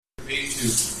me to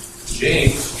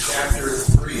James chapter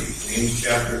 3. James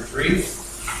chapter 3.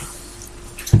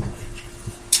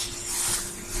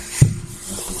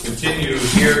 We'll continue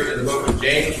here in the book of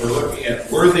James. We're looking at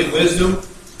worthy wisdom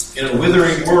in a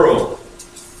withering world.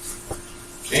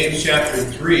 James chapter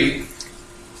 3.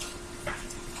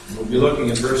 We'll be looking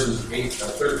at verses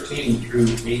 13 through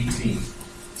 18.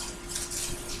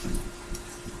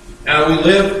 Now, we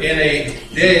live in a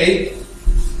day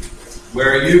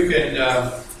where you can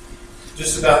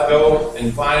just about go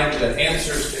and find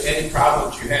answers to any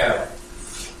problems you have.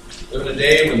 We live in a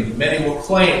day when many will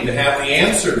claim to have the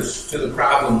answers to the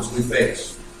problems we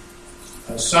face.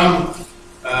 Some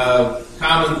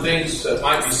common things that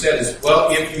might be said is, well,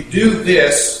 if you do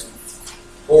this,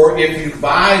 or if you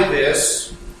buy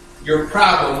this, your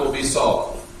problem will be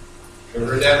solved. Ever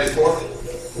heard that before?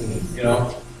 You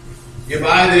know, you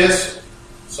buy this,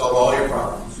 solve all your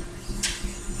problems.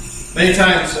 Many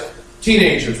times,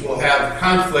 teenagers will have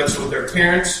conflicts with their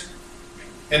parents,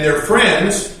 and their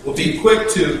friends will be quick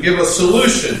to give a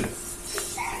solution.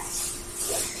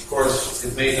 Of course,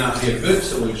 it may not be a good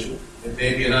solution. It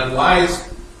may be an unwise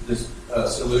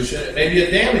solution. It may be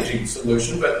a damaging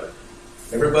solution, but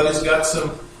everybody's got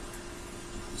some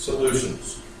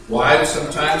solutions. Wives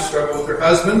sometimes struggle with their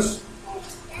husbands,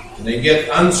 and they get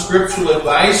unscriptural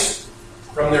advice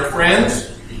from their friends,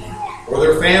 or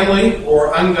their family,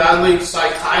 or ungodly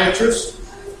psychiatrists.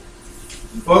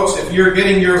 And folks, if you're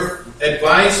getting your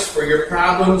advice for your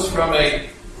problems from a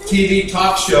TV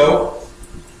talk show,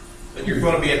 then you're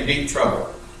going to be in deep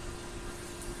trouble.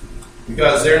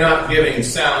 Because they're not giving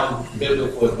sound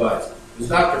biblical advice. Is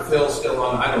Dr. Phil still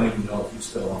on? I don't even know if he's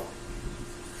still on.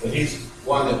 But he's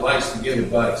one that likes to give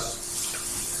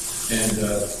advice. And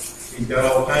he's got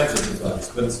all kinds of advice,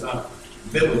 but it's not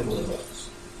biblical advice.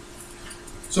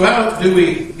 So how do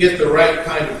we get the right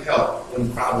kind of help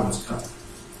when problems come?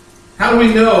 How do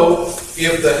we know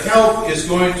if the help is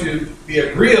going to be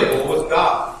agreeable with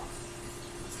God?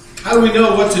 How do we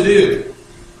know what to do?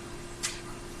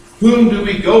 Whom do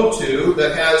we go to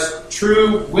that has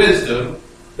true wisdom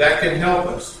that can help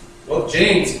us? Well,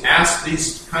 James asked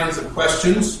these kinds of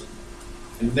questions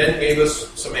and then gave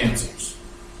us some answers.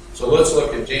 So let's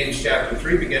look at James chapter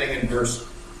 3, beginning in verse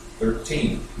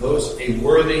 13. Notice a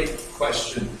worthy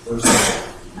question, verse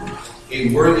 1.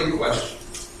 A worthy question.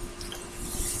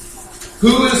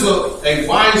 Who is a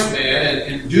wise man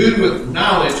and endued with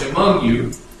knowledge among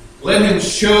you? Let him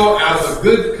show out of a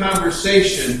good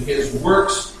conversation his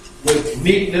works with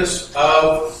meekness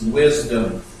of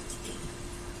wisdom.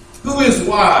 Who is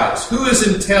wise? Who is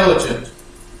intelligent?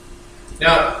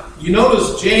 Now, you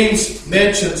notice James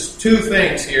mentions two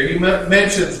things here. He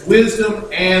mentions wisdom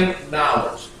and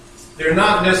knowledge. They're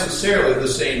not necessarily the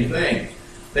same thing.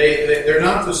 They're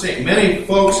not the same. Many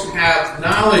folks have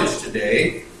knowledge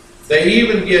today. They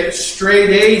even get straight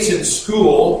A's in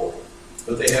school,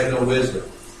 but they have no wisdom.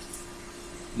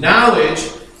 Knowledge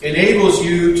enables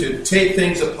you to take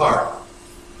things apart.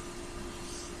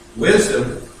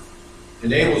 Wisdom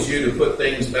enables you to put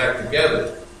things back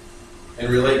together and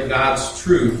relate God's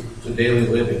truth to daily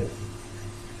living.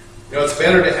 You know, it's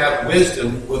better to have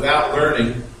wisdom without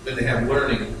learning than to have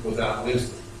learning without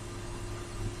wisdom.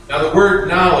 Now, the word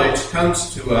knowledge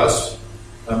comes to us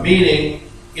meaning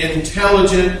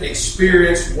intelligent,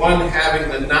 experienced, one having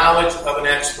the knowledge of an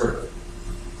expert.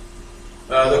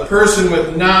 The person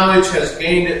with knowledge has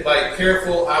gained it by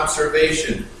careful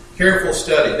observation, careful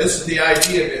study. This is the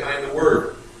idea behind the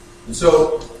word. And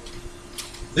so,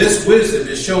 this wisdom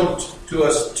is shown to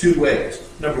us two ways.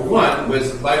 Number one,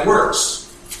 wisdom by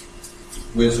works.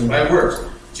 Wisdom by works.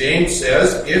 James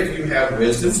says, if you have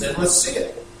wisdom, then let's see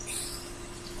it.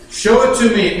 Show it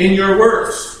to me in your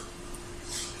works.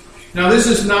 Now, this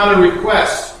is not a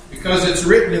request, because it's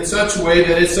written in such a way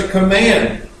that it's a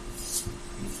command.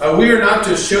 We are not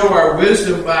to show our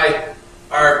wisdom by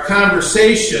our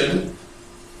conversation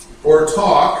or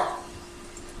talk.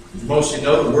 As most of you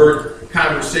know, the word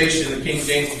conversation in the King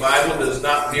James Bible does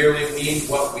not merely mean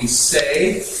what we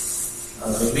say.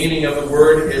 The meaning of the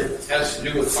word has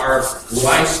to do with our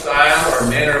lifestyle, our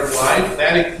manner of life.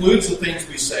 That includes the things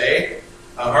we say,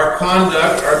 our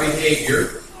conduct, our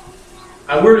behavior.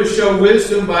 We're to show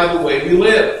wisdom by the way we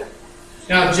live.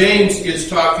 Now, James is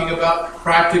talking about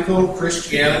practical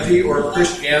Christianity or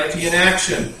Christianity in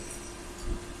action.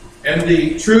 And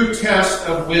the true test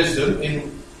of wisdom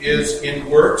is in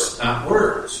works, not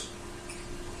words.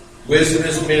 Wisdom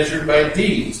is measured by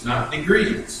deeds, not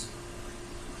degrees.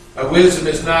 Wisdom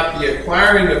is not the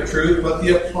acquiring of truth, but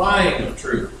the applying of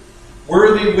truth.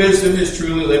 Worthy wisdom is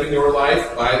truly living your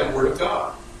life by the Word of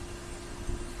God.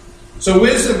 So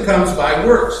wisdom comes by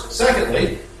works.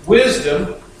 Secondly,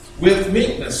 wisdom with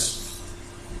meekness.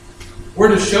 We're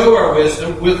to show our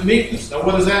wisdom with meekness. Now,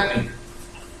 what does that mean?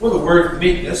 Well, the word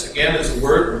meekness, again, is a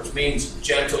word which means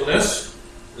gentleness.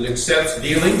 It accepts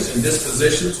dealings and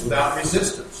dispositions without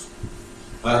resistance.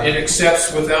 It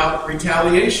accepts without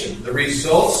retaliation the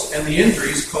results and the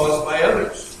injuries caused by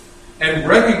others, and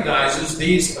recognizes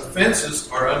these offenses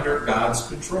are under God's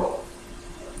control.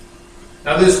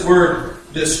 Now, this word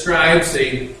describes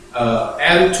the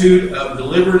attitude of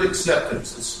deliberate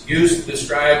acceptance. It's used to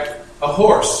describe a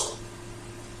horse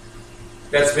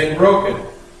that's been broken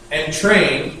and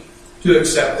trained to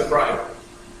accept the bridle.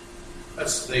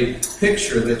 That's the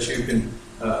picture that you can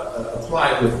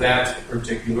apply with that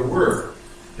particular word.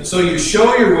 And so you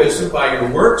show your wisdom by your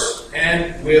works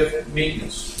and with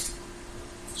meekness.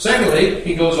 Secondly,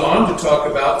 he goes on to talk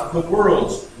about the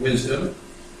world's wisdom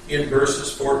in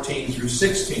verses 14 through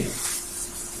 16.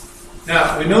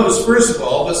 Now, we notice first of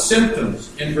all the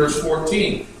symptoms in verse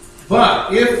 14.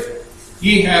 But if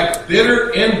ye have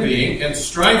bitter envying and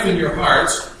strife in your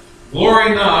hearts,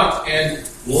 glory not and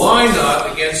lie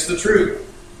not against the truth.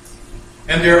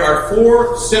 And there are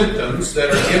 4 symptoms that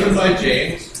are given by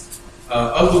James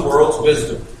of the world's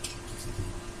wisdom.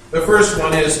 The first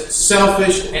one is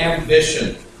selfish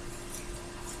ambition.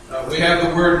 We have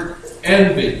the word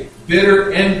envy,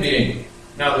 bitter envying.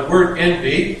 Now, the word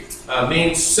envy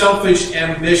means selfish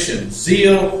ambition,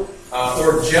 zeal,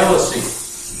 or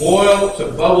jealousy, boil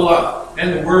to bubble up.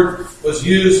 And the word was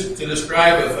used to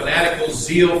describe a fanatical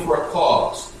zeal for a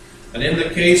cause. And in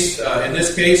this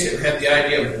case, it had the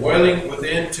idea of boiling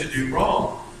within to do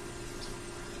wrong.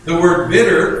 The word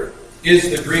bitter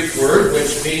is the Greek word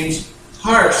which means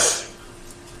harsh.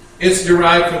 It's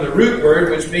derived from the root word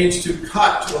which means to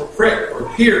cut or prick or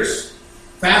pierce,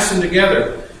 fasten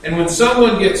together. And when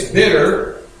someone gets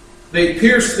bitter, they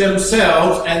pierce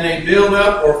themselves and they build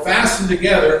up or fasten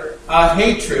together a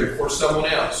hatred for someone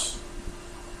else.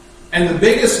 And the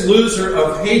biggest loser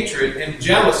of hatred and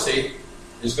jealousy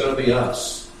is going to be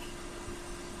us.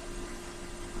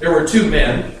 There were 2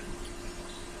 men.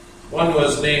 One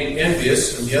was named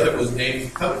Envious and the other was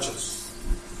named Covetous.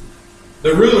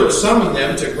 The ruler summoned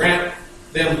them to grant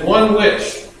them one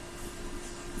wish.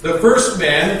 The first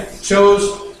man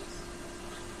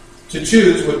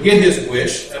would get his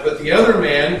wish, but the other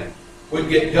man would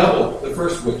get double the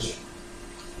first wish.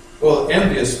 Well,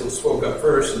 Envious spoke up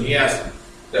first, and he asked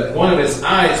that one of his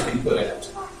eyes be put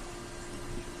out.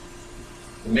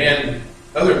 The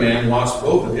other man lost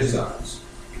both of his eyes.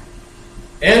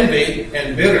 Envy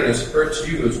and bitterness hurts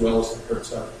you as well as it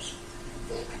hurts others.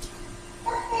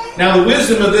 Now, the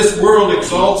wisdom of this world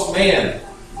exalts man.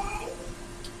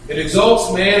 It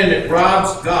exalts man and it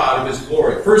robs God of his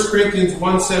glory. 1 Corinthians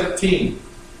 1:17.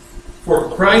 For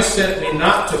Christ sent me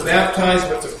not to baptize,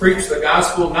 but to preach the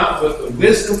gospel, not with the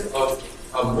wisdom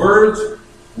of words,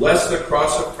 lest the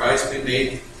cross of Christ be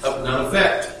made of none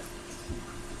effect.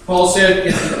 Paul said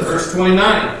in verse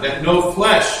 29 that no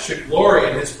flesh should glory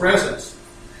in his presence.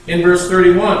 In verse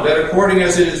 31, that according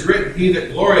as it is written, he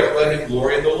that glorieth, let him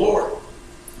glory in the Lord.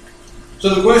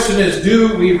 So the question is,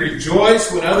 do we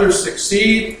rejoice when others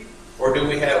succeed, or do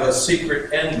we have a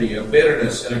secret envy, a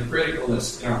bitterness, and a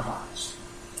criticalness in our hearts?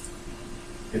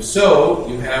 If so,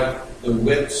 you have the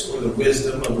wits or the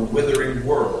wisdom of a withering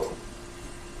world.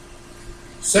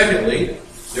 Secondly,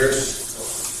 there's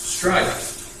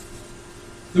strife.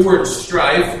 The word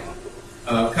strife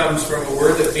comes from a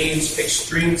word that means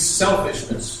extreme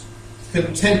selfishness,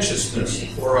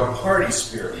 contentiousness, or a party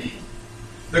spirit.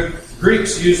 The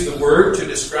Greeks used the word to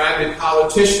describe a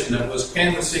politician that was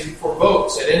canvassing for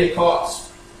votes at any cost.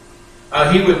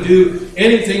 He would do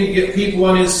anything to get people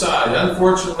on his side.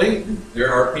 Unfortunately,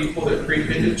 there are people that creep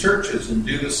into churches and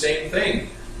do the same thing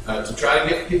to try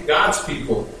to get God's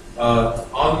people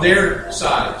on their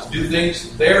side, to do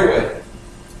things their way.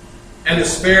 And the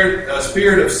spirit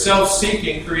of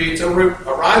self-seeking creates a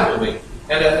rivalry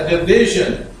and a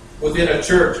division within a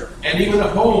church and even a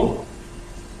home.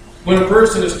 When a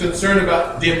person is concerned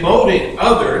about demoting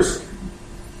others,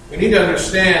 we need to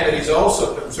understand that he's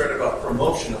also concerned about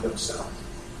promotion of himself.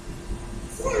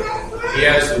 He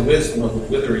has the wisdom of the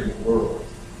withering world.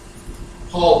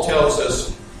 Paul tells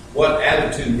us what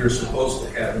attitude we're supposed to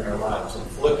have in our lives. In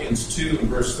Philippians 2 and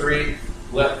verse 3,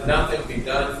 let nothing be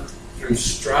done through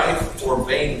strife or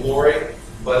vainglory,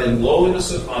 but in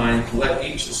lowliness of mind, let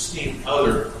each esteem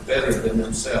other better than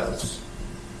themselves.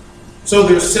 So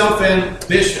there's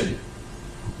self-ambition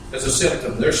as a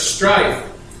symptom. There's strife.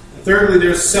 And thirdly,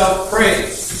 there's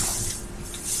self-praise.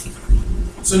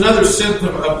 It's another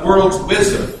symptom of world's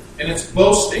wisdom, and it's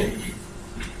boasting.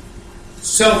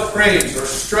 Self-praise or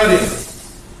strutting.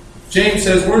 James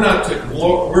says we're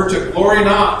to glory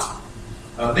not.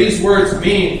 These words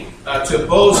mean to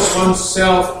boast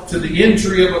oneself to the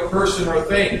injury of a person or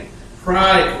thing.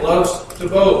 Pride loves to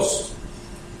boast.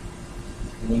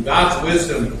 And when God's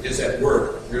wisdom is at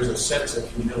work, there's a sense of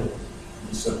humility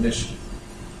and submission.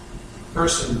 A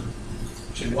person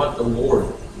should want the Lord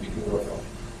to be glorified.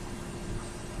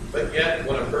 But yet,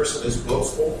 when a person is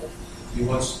boastful, he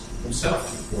wants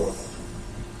himself to be glorified.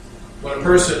 When a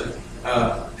person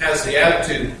has the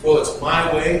attitude, well, it's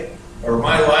my way or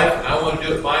my life, and I want to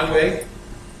do it my way,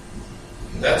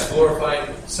 that's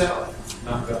glorifying self,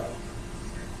 not God.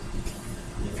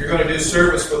 If you're going to do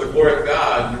service for the glory of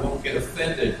God, you won't get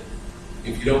offended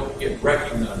if you don't get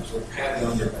recognized or patted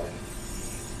on your back.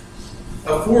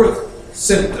 A fourth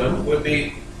symptom would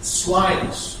be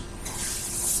slyness.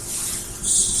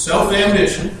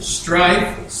 Self-ambition,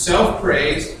 strife,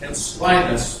 self-praise, and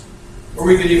slyness, or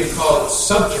we could even call it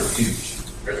subterfuge.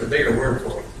 There's a bigger word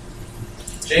for it.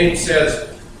 James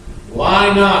says,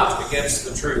 lie not against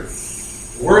the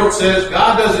truth. The world says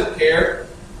God doesn't care.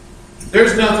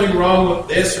 There's nothing wrong with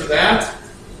this or that.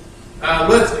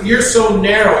 You're so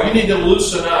narrow. You need to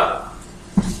loosen up.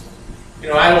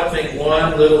 I don't think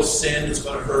one little sin is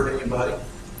going to hurt anybody.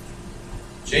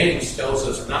 James tells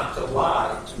us not to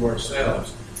lie to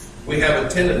ourselves. We have a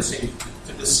tendency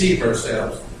to deceive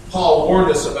ourselves. Paul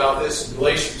warned us about this in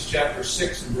Galatians chapter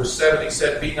 6 and verse 7. He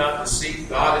said, be not deceived,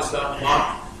 God is not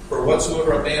mocked. For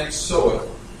whatsoever a man soweth,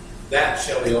 that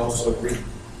shall he also reap.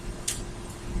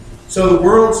 So the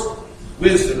world's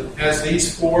wisdom has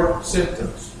these four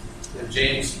symptoms that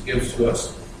James gives to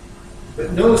us.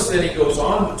 But notice that he goes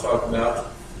on to talk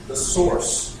about the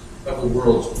source of the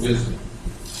world's wisdom.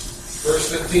 Verse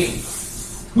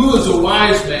 15. Who is a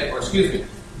wise man,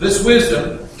 this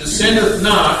wisdom descendeth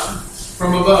not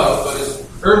from above, but is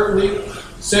earthly,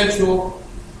 sensual,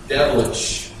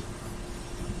 devilish.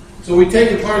 So we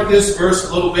take apart this verse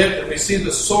a little bit and we see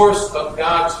the source of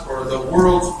God's or the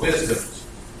world's wisdom.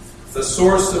 The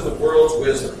source of the world's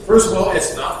wisdom. First of all,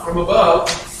 it's not from above.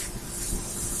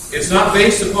 It's not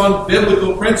based upon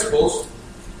biblical principles.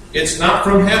 It's not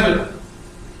from heaven.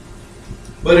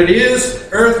 But it is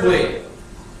earthly.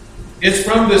 It's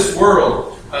from this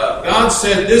world. God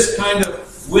said this kind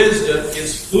of wisdom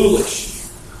is foolish.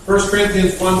 1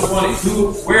 Corinthians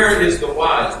 1:20. Where is the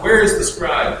wise? Where is the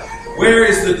scribe? Where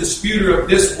is the disputer of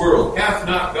this world? Hath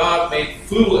not God made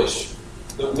foolish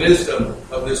the wisdom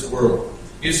of this world?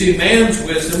 You see, man's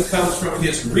wisdom comes from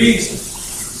his reason.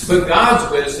 But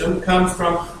God's wisdom comes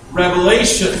from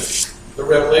revelation. The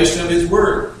revelation of his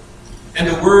word. And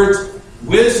the word's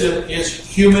wisdom is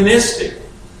humanistic.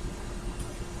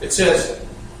 It says,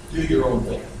 do your own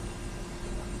thing.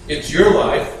 It's your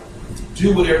life.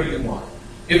 Do whatever you want.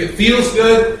 If it feels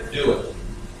good, do it.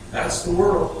 That's the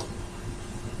world.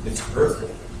 It's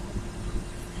earthly.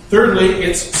 Thirdly,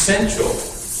 it's sensual.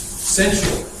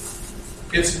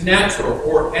 It's natural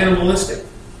or animalistic.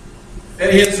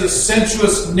 It has a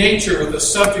sensuous nature with a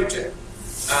subjection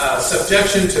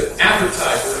to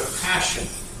appetite or to passion.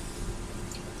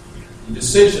 And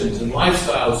decisions and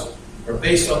lifestyles are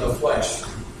based on the flesh,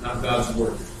 not God's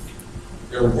word.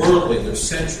 They're worldly, they're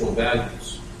sensual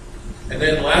values. And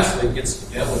then lastly, it's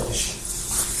devilish.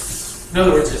 In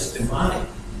other words, it's demonic.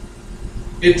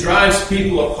 It drives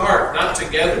people apart, not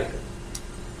together.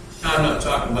 Now, I'm not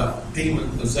talking about demon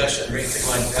possession or anything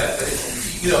like that,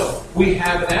 but we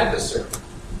have an adversary,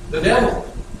 the devil,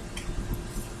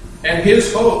 and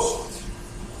his host.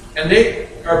 And they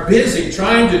are busy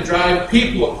trying to drive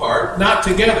people apart, not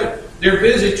together. They're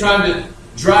busy trying to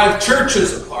drive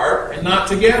churches apart and not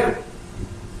together.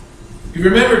 You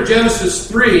remember Genesis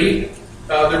 3,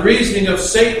 the reasoning of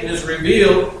Satan is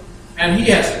revealed, and he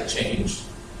hasn't changed.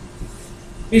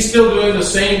 He's still doing the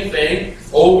same thing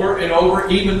over and over,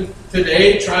 even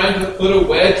today, trying to put a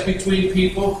wedge between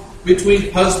people,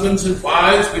 between husbands and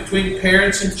wives, between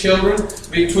parents and children,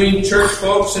 between church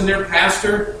folks and their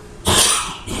pastor.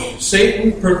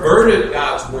 Satan perverted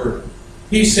God's word.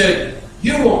 He said,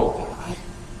 you won't die.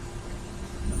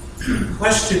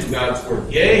 Questioned God's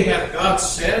word. Yea, hath God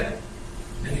said?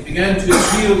 And he began to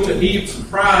appeal to Eve's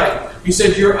pride. He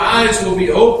said, your eyes will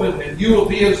be opened and you will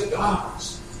be as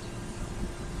gods.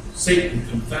 Satan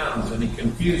confounds and he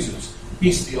confuses.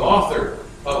 He's the author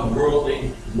of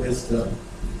worldly wisdom.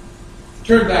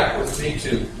 Turn back with me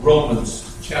to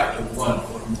Romans chapter 1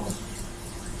 for a moment.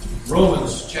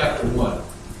 Romans chapter 1.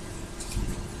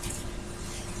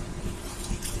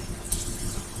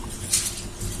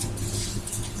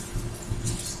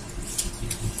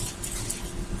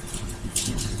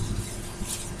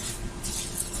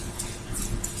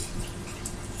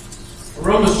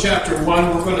 Romans chapter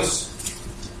 1, we're going to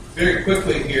very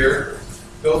quickly here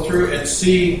go through and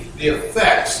see the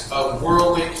effects of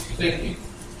worldly thinking.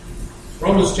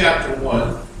 Romans chapter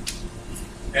 1,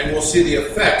 and we'll see the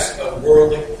effects of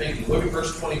worldly thinking. Look at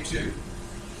verse 22.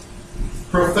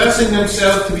 Professing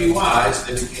themselves to be wise,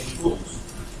 they became fools.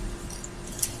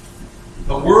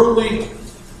 A worldly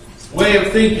way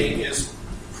of thinking is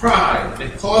pride.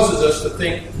 It causes us to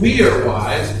think we are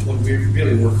wise when we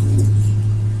really were fools.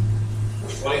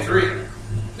 Verse 23.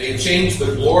 They changed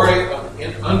the glory of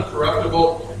an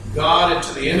uncorruptible God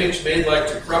into the image made like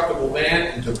to corruptible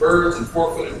man, into birds and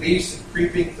four-footed beasts and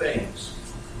creeping things.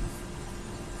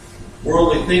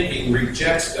 Worldly thinking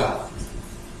rejects God.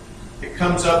 It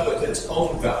comes up with its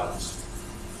own gods.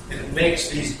 And it makes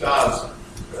these gods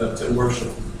to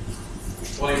worship.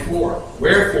 24.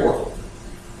 Wherefore,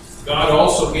 God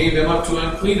also gave them up to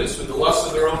uncleanness with the lust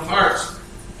of their own hearts,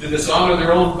 to dishonor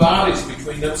their own bodies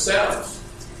between themselves.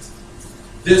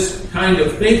 This kind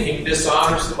of thinking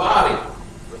dishonors the body.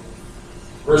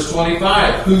 Verse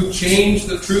 25. Who changed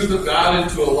the truth of God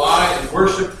into a lie and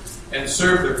worship and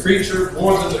serve the creature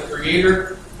more than the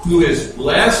Creator, who is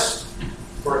blessed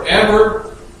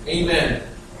forever. Amen.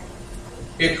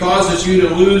 It causes you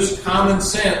to lose common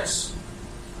sense,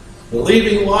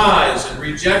 believing lies and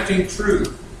rejecting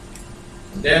truth.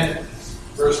 And then,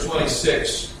 verse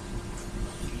 26.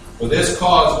 For this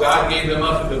cause God gave them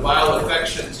up into vile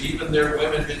affections. Even their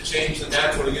women did change the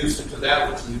natural use into that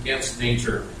which is against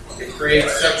nature. It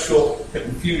creates sexual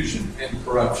confusion and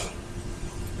corruption.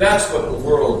 That's what the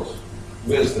world's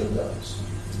wisdom does.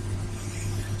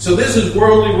 So this is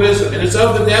worldly wisdom, and it's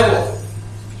of the devil.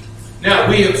 Now,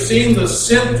 we have seen the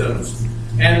symptoms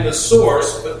and the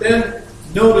source, but then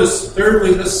notice,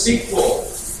 thirdly, the sequel.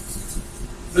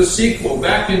 The sequel,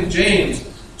 back in James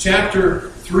chapter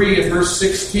 3 and verse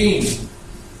 16.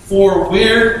 For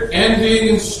where envying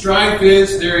and strife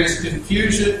is, there is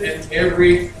confusion and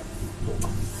every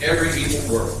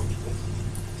evil work.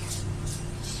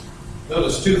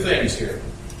 Notice two things here.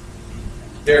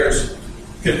 There's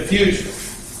confusion.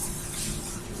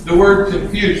 The word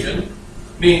confusion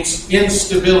means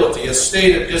instability, a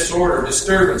state of disorder,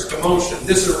 disturbance, commotion,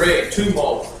 disarray,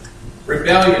 tumult,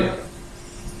 rebellion.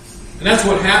 And that's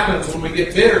what happens when we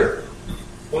get bitter,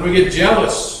 when we get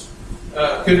jealous.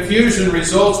 Confusion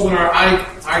results when our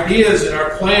ideas and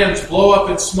our plans blow up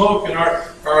in smoke and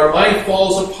our life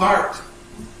falls apart.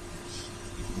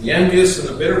 The envious and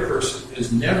the bitter person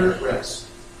is never at rest.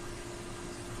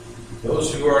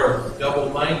 Those who are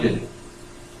double-minded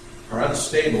are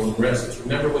unstable and restless.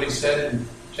 Remember what he said in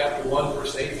chapter 1,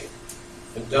 verse 8?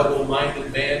 A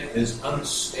double-minded man is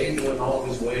unstable in all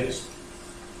his ways.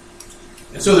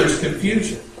 And so there's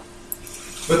confusion.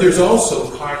 But there's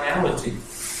also carnality.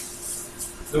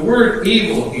 The word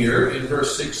evil here in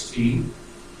verse 16,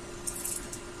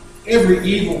 every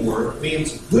evil word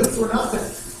means good for nothing,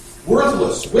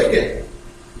 worthless, wicked.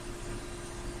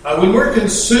 When we're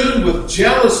consumed with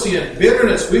jealousy and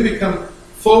bitterness, we become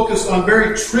focused on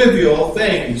very trivial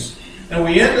things. And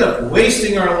we end up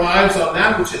wasting our lives on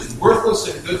that which is worthless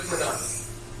and good for nothing.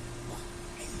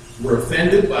 We're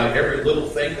offended by every little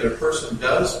thing that a person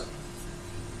does.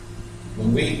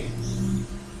 When we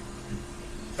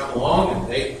come along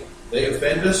and they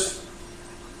offend us,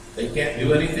 they can't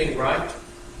do anything right.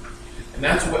 And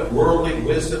that's what worldly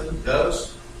wisdom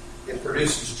does. It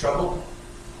produces trouble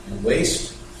and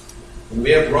waste. When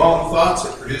we have wrong thoughts,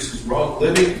 it produces wrong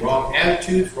living, wrong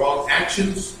attitudes, wrong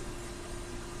actions.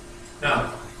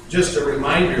 Now, just a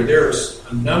reminder, there's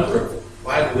a number of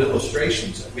Bible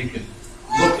illustrations that we can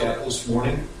look at this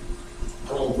morning.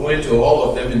 I won't go into all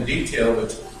of them in detail,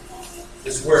 but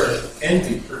it's where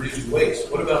envy produced waste.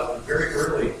 What about very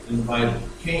early in the Bible?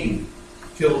 Cain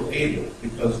killed Abel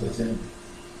because of his envy.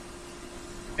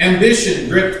 Ambition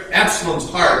gripped Absalom's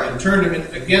heart and turned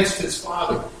him against his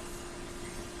father.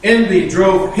 Envy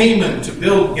drove Haman to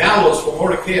build gallows for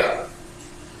Mordecai.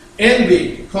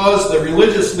 Envy caused the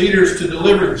religious leaders to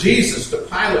deliver Jesus to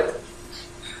Pilate.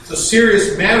 It's a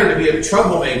serious matter to be a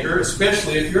troublemaker,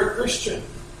 especially if you're a Christian.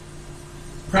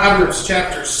 Proverbs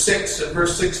chapter 6 and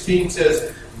verse 16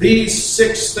 says, These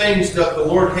 6 things doth the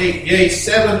Lord hate, yea,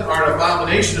 7 are an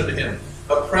abomination unto him.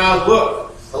 A proud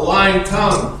look, a lying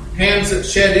tongue, hands that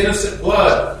shed innocent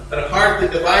blood, and a heart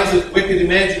that deviseth wicked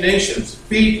imaginations,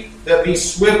 feet that be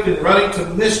swift in running to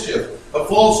mischief, a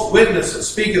false witness that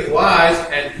speaketh lies,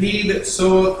 and he that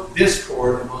soweth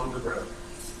discord among the brethren.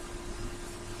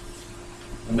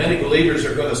 And many believers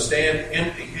are going to stand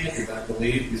empty-handed, I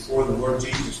believe, before the Lord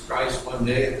Jesus Christ one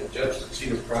day at the judgment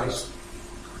seat of Christ,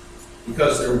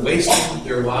 because they're wasting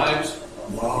their lives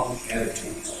on wrong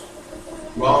attitudes,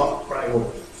 wrong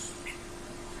priorities.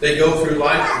 They go through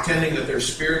life pretending that they're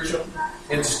spiritual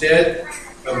instead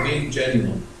of being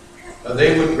genuine.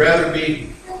 They would rather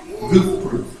be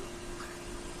goof-proof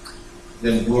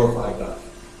than glorify God.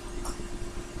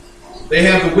 They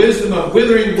have the wisdom of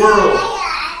withering world,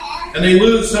 and they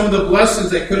lose some of the blessings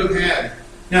they could have had.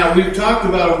 Now, we've talked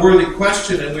about a worthy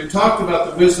question, and we've talked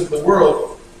about the wisdom of the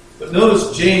world, but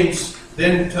notice James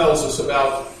then tells us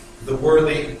about the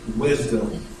worthy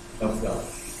wisdom of God.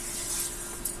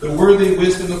 The worthy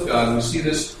wisdom of God. We see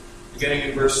this beginning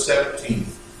in verse 17.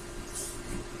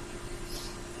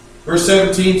 Verse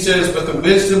 17 says, "But the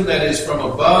wisdom that is from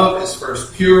above is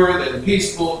first pure, then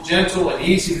peaceful, gentle, and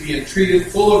easy to be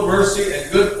entreated, full of mercy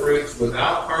and good fruits,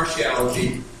 without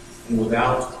partiality and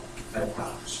without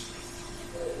hypocrisy."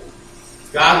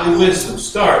 Godly wisdom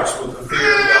starts with the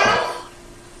fear of God.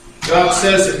 God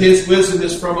says that His wisdom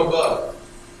is from above.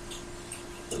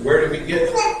 But where do we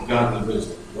get godly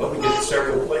wisdom? Well, we get it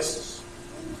several places.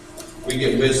 We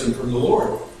get wisdom from the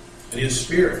Lord and His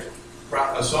Spirit.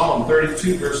 Psalm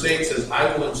 32 verse 8 says,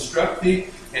 "I will instruct thee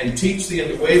and teach thee in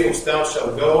the way which thou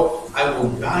shalt go. I will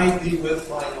guide thee with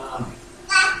mine eye."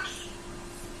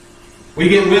 We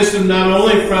get wisdom not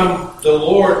only from the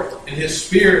Lord and His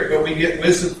Spirit, but we get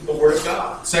wisdom from the Word of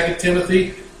God. 2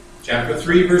 Timothy chapter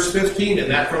 3 verse 15, "And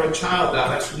that from a child thou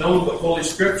hast known the Holy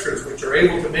Scriptures, which are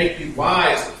able to make thee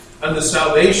wise unto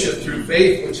salvation through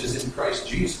faith which is in Christ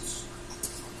Jesus."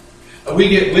 We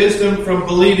get wisdom from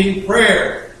believing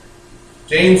prayer.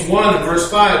 James 1 and verse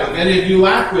 5, "If any of you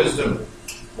lack wisdom,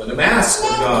 let him ask of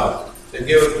God, that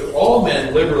giveth to all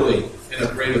men liberally, and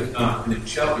upbraideth not, and it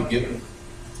shall be given."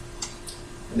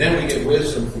 And then we get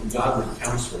wisdom from godly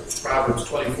counselors. Proverbs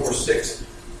 24:6,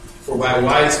 "For by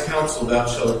wise counsel thou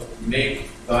shalt make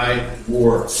thy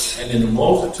war, and in the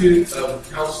multitude of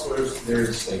counselors there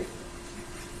is safety."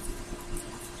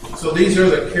 So these are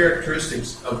the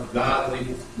characteristics of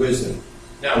godly wisdom.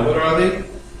 Now, what are they?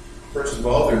 First of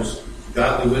all,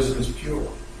 godly wisdom is pure.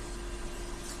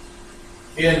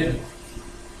 In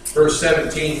verse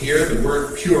 17 here, the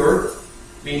word pure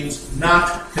means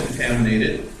not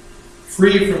contaminated,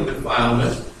 free from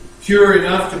defilement, pure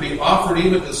enough to be offered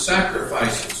even to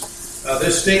sacrifices.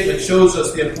 This statement shows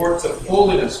us the importance of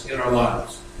holiness in our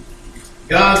lives.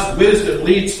 God's wisdom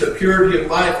leads to purity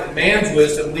of life, and man's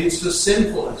wisdom leads to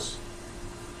sinfulness.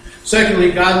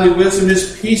 Secondly, godly wisdom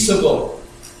is peaceable.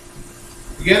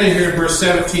 Beginning here in verse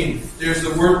 17, there's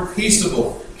the word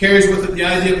peaceable. Carries with it the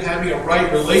idea of having a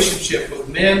right relationship with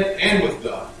men and with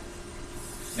God.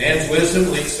 Man's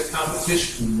wisdom leads to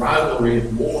competition, rivalry,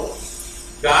 and war.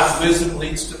 God's wisdom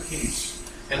leads to peace.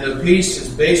 And the peace is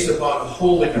based upon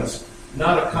holiness,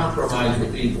 not a compromise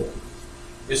with evil.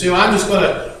 You say, well, I'm just going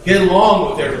to get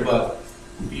along with everybody,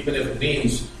 even if it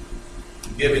means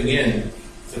giving in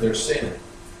to their sin.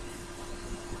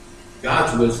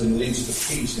 God's wisdom leads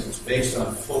to peace, and it's based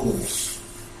on holiness.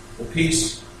 The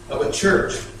peace of a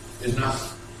church is not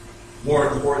more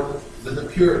important than the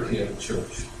purity of a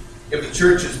church. If the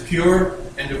church is pure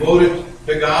and devoted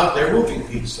to God, there will be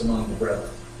peace among the brethren.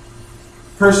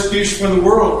 Persecution from the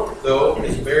world, though,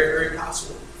 is very, very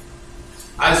possible.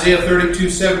 Isaiah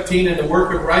 32:17, "And the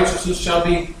work of righteousness shall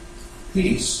be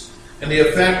peace, and the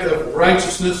effect of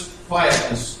righteousness,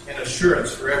 quietness, and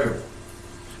assurance forever."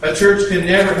 A church can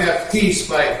never have peace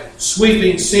by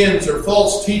sweeping sins or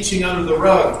false teaching under the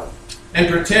rug and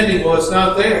pretending, well, it's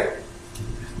not there.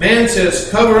 Man says,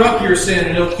 cover up your sin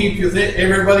and it'll keep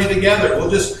everybody together. We'll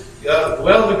just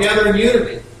dwell together in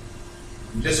unity.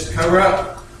 Just cover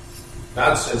up.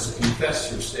 God says,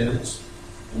 confess your sins,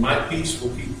 and my peace will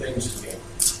keep things together.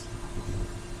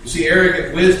 You see,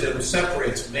 arrogant wisdom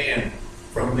separates man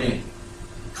from man.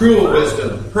 Cruel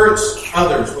wisdom hurts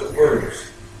others with words.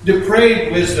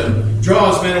 Depraved wisdom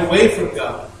draws men away from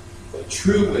God. But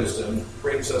true wisdom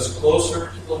brings us closer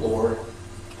to the Lord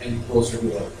and closer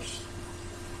to others.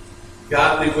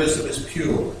 Godly wisdom is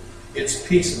pure. It's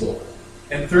peaceable.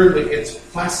 And thirdly, it's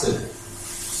placid.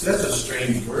 So that's a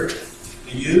strange word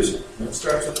to use. It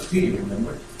starts with a P,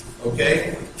 remember?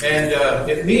 Okay? And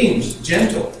it means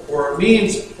gentle, or it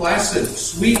means placid,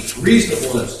 sweet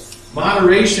reasonableness,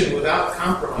 moderation without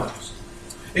compromise.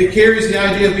 It carries the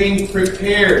idea of being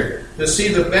prepared to see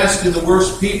the best in the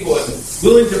worst people and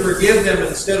willing to forgive them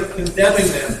instead of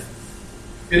condemning them.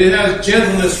 It has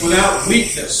gentleness without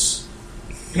weakness.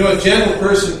 You know, a gentle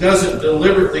person doesn't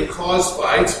deliberately cause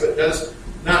fights, but does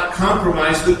not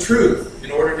compromise the truth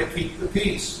in order to keep the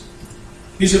peace.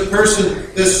 He's a person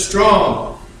that's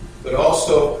strong, but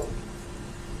also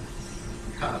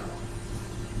kind.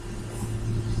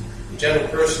 A gentle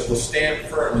person will stand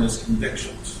firm in his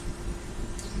convictions,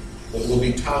 but will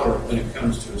be tolerant when it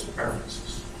comes to his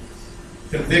preferences.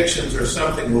 convictions are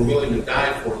something we're willing to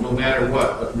die for no matter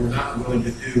what, but we're not willing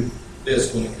to do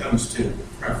this when it comes to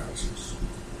preferences.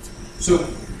 So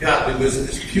godly wisdom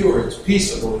is pure, it's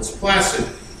peaceable, it's placid,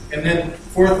 and then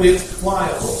fourthly, it's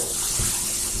pliable.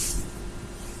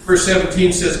 Verse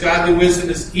 17 says, godly wisdom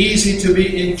is easy to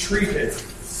be entreated.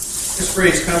 This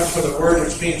phrase comes from the word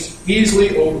which means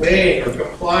easily obeying or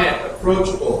compliant,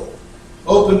 approachable,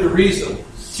 open to reason,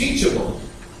 teachable.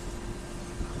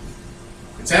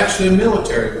 It's actually a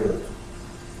military word.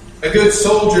 A good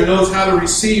soldier knows how to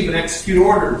receive and execute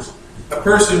orders. A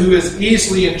person who is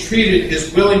easily entreated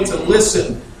is willing to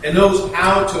listen and knows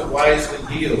how to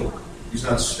wisely yield. He's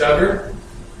not stubborn,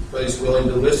 but he's willing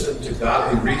to listen to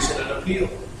godly reason and appeal.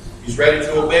 He's ready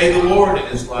to obey the Lord in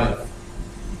his life.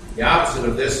 The opposite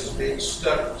of this is being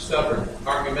stubborn,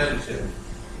 argumentative,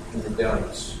 and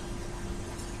rebellious.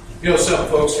 You know, some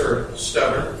folks are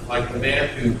stubborn, like the man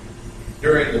who,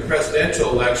 during the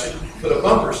presidential election, put a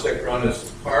bumper sticker on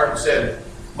his car and said,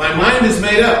 "My mind is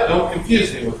made up, don't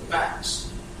confuse me with facts."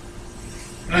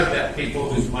 And I've met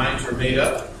people whose minds are made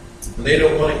up, and they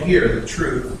don't want to hear the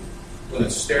truth when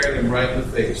it's staring them right in the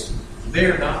face.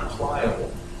 They're not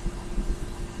pliable.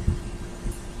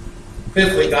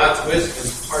 Fifthly, God's wisdom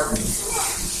is pardoning.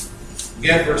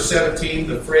 Again, verse 17,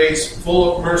 the phrase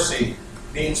full of mercy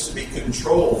means to be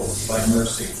controlled by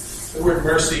mercy. The word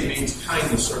mercy means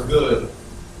kindness or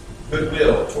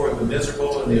goodwill toward the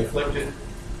miserable and the afflicted,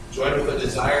 joined with a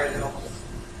desire to help them.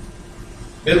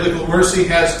 Biblical mercy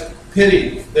has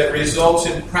pity that results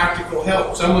in practical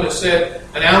help. Someone has said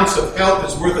an ounce of help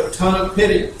is worth a ton of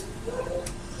pity.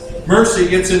 Mercy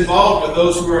gets involved with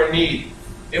those who are in need.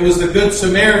 It was the Good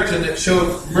Samaritan that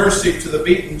showed mercy to the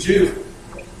beaten Jew.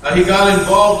 He got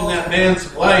involved in that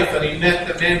man's life and he met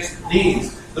the man's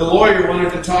needs. The lawyer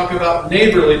wanted to talk about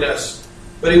neighborliness,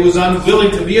 but he was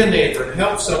unwilling to be a neighbor and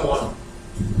help someone.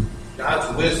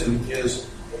 God's wisdom is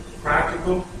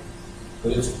practical,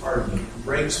 but it's pardoning. It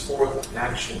brings forth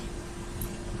action.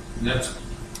 And that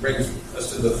brings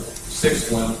us to the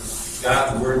sixth one.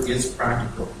 God's word is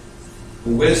practical.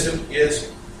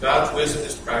 God's wisdom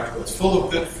is practical. It's full of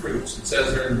good fruits. It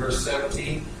says there in verse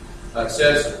 17, it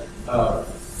says,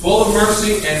 full of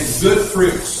mercy and good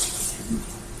fruits.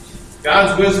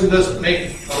 God's wisdom doesn't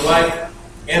make a life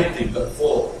empty but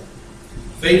full.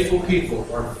 Faithful people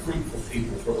are fruitful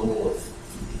people for the Lord.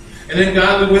 And then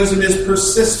godly wisdom is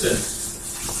persistent.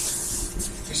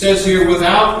 He says here,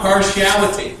 without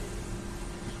partiality.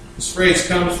 This phrase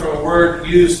comes from a word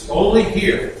used only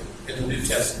here in the New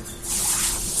Testament.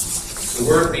 The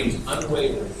word means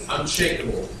unwavering,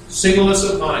 unshakable, singleness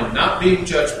of mind, not being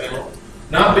judgmental,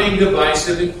 not being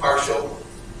divisive, impartial,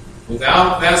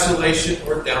 without vacillation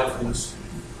or doubtfulness.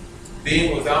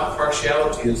 Being without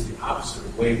partiality is the opposite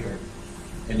of wavering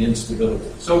and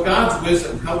instability. So God's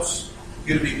wisdom helps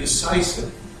you to be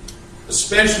decisive,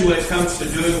 especially when it comes to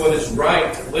doing what is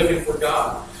right and living for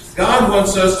God. God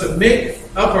wants us to make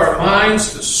up our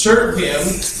minds to serve Him,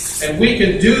 and we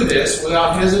can do this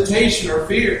without hesitation or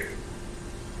fear.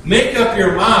 Make up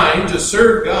your mind to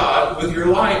serve God with your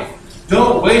life.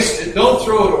 Don't waste it. Don't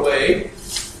throw it away.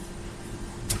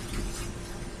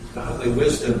 Godly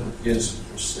wisdom is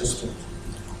persistent.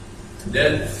 And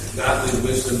then godly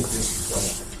wisdom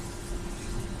is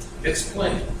plain. It's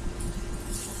plain.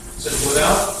 It says,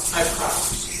 without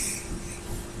hypocrisy.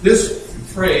 This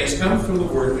phrase comes from the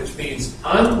word which means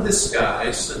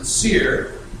undisguised,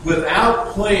 sincere, without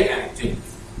play acting,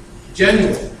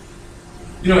 genuine.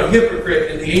 You know, a hypocrite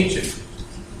in the ancient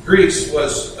Greece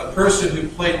was a person who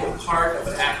played the part of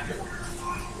an actor.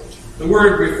 The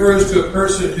word refers to a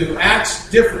person who acts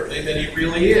differently than he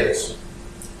really is.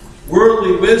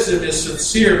 Worldly wisdom is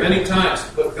sincere many times,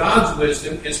 but God's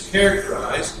wisdom is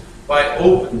characterized by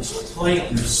openness,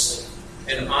 plainness,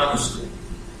 and honesty.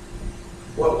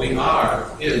 What we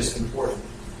are is important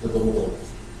to the Lord.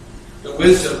 The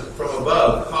wisdom from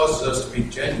above causes us to be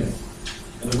genuine.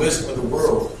 And the wisdom of the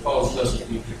world causes us to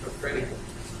be hypocritical.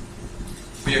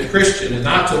 To be a Christian and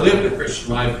not to live the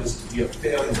Christian life is to be a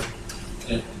failure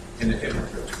and a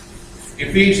hypocrite.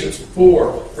 Ephesians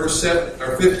 4, verse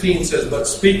 15 says, but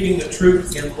speaking the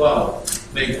truth in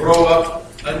love may grow up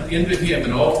into Him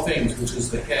in all things, which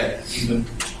is the head, even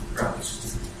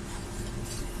Christ.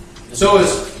 And so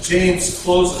as James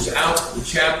closes out the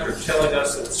chapter telling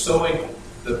us that sowing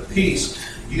the peace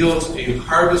yields a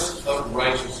harvest of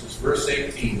righteousness. Verse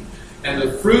 18, and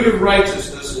the fruit of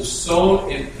righteousness is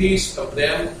sown in peace of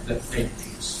them that make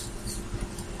peace.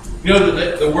 You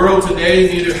know, the world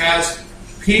today neither has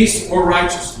peace or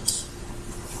righteousness.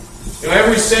 You know,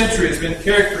 every century has been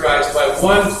characterized by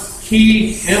one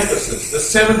key emphasis. The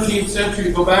 17th century,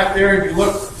 you go back there and you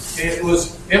look it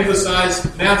was emphasized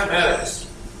mathematics.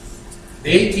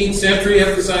 The 18th century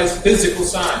emphasized physical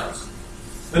science.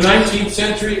 The 19th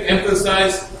century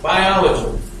emphasized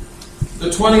biology. The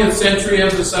 20th century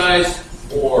emphasized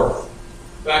war.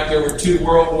 In fact, there were 2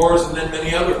 world wars and then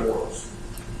many other wars.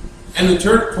 And the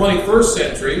 21st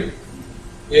century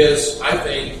is, I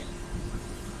think,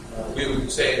 we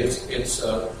would say it's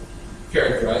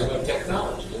characterized by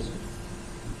technology, isn't it?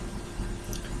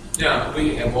 Now,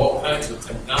 we have all kinds of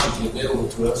technology available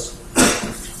to us.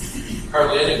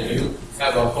 Hardly any of you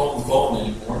have a home phone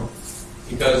anymore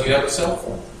because you have a cell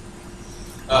phone.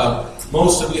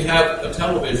 Most of you have a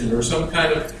television or some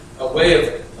kind of a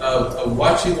way of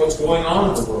watching what's going on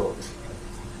in the world.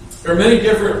 There are many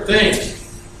different things,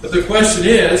 but the question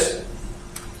is,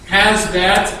 has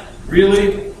that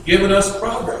really given us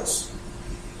progress?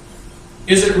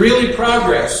 Is it really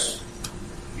progress?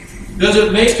 Does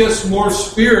it make us more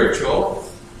spiritual?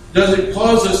 Does it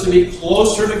cause us to be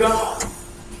closer to God?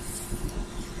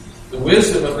 The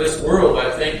wisdom of this world,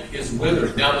 I think, is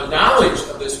withering. Now, the knowledge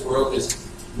of this world is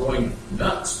going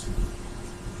nuts.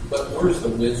 But where's the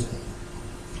wisdom?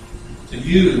 To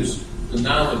use the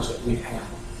knowledge that we have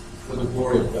for the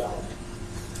glory of God.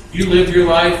 You live your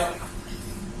life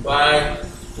by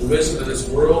the wisdom of this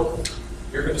world,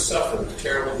 you're going to suffer the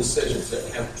terrible decisions that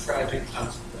have tragic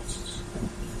consequences.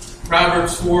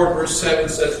 Proverbs 4, verse 7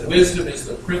 says, wisdom is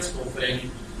the principal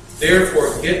thing.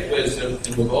 Therefore, get wisdom,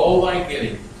 and with all thy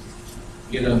getting,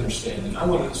 get understanding. I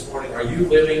wonder this morning, are you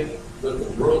living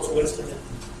with the world's wisdom in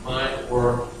mind,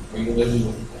 or are you living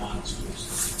with God's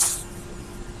wisdom?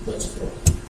 Let's pray.